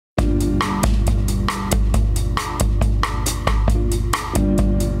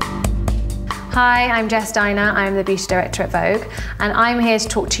Hi, I'm Jess Diner, I'm the beauty director at Vogue, and I'm here to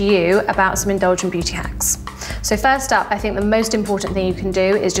talk to you about some indulgent beauty hacks. So first up, I think the most important thing you can do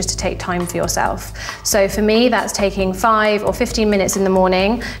is just to take time for yourself. So for me, that's taking 5 or 15 minutes in the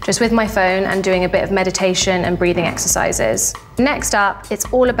morning, just with my phone and doing a bit of meditation and breathing exercises. Next up, it's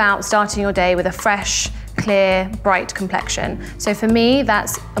all about starting your day with a fresh, clear, bright complexion. So for me,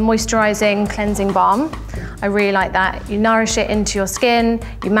 that's a moisturizing, cleansing balm. I really like that. You nourish it into your skin,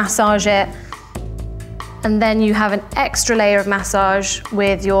 you massage it, and then you have an extra layer of massage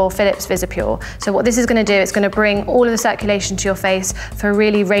with your Philips Visipure. So what this is going to do, it's going to bring all of the circulation to your face for a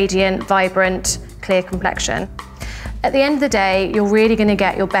really radiant, vibrant, clear complexion. At the end of the day, you're really going to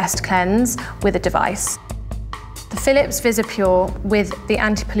get your best cleanse with a device. The Philips Visipure with the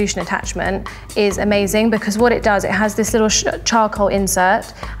anti-pollution attachment is amazing because what it does, it has this little charcoal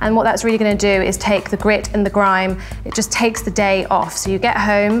insert, and what that's really going to do is take the grit and the grime. It just takes the day off. So you get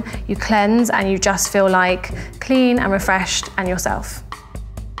home, you cleanse, and you just feel like clean and refreshed and yourself.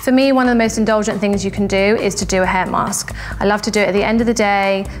 For me, one of the most indulgent things you can do is to do a hair mask. I love to do it at the end of the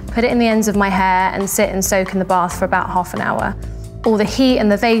day, put it in the ends of my hair and sit and soak in the bath for about half an hour. All the heat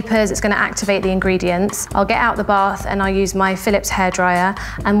and the vapors, it's going to activate the ingredients. I'll get out the bath and I'll use my Philips hairdryer,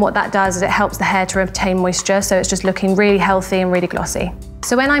 and what that does is it helps the hair to retain moisture, so it's just looking really healthy and really glossy.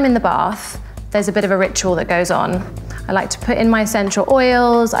 So when I'm in the bath, there's a bit of a ritual that goes on. I like to put in my essential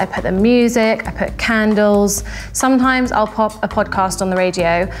oils, I put the music, I put candles. Sometimes I'll pop a podcast on the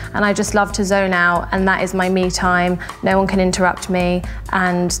radio, and I just love to zone out, and that is my me time. No one can interrupt me,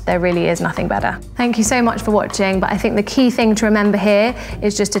 and there really is nothing better. Thank you so much for watching, but I think the key thing to remember here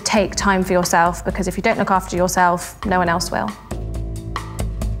is just to take time for yourself, because if you don't look after yourself, no one else will.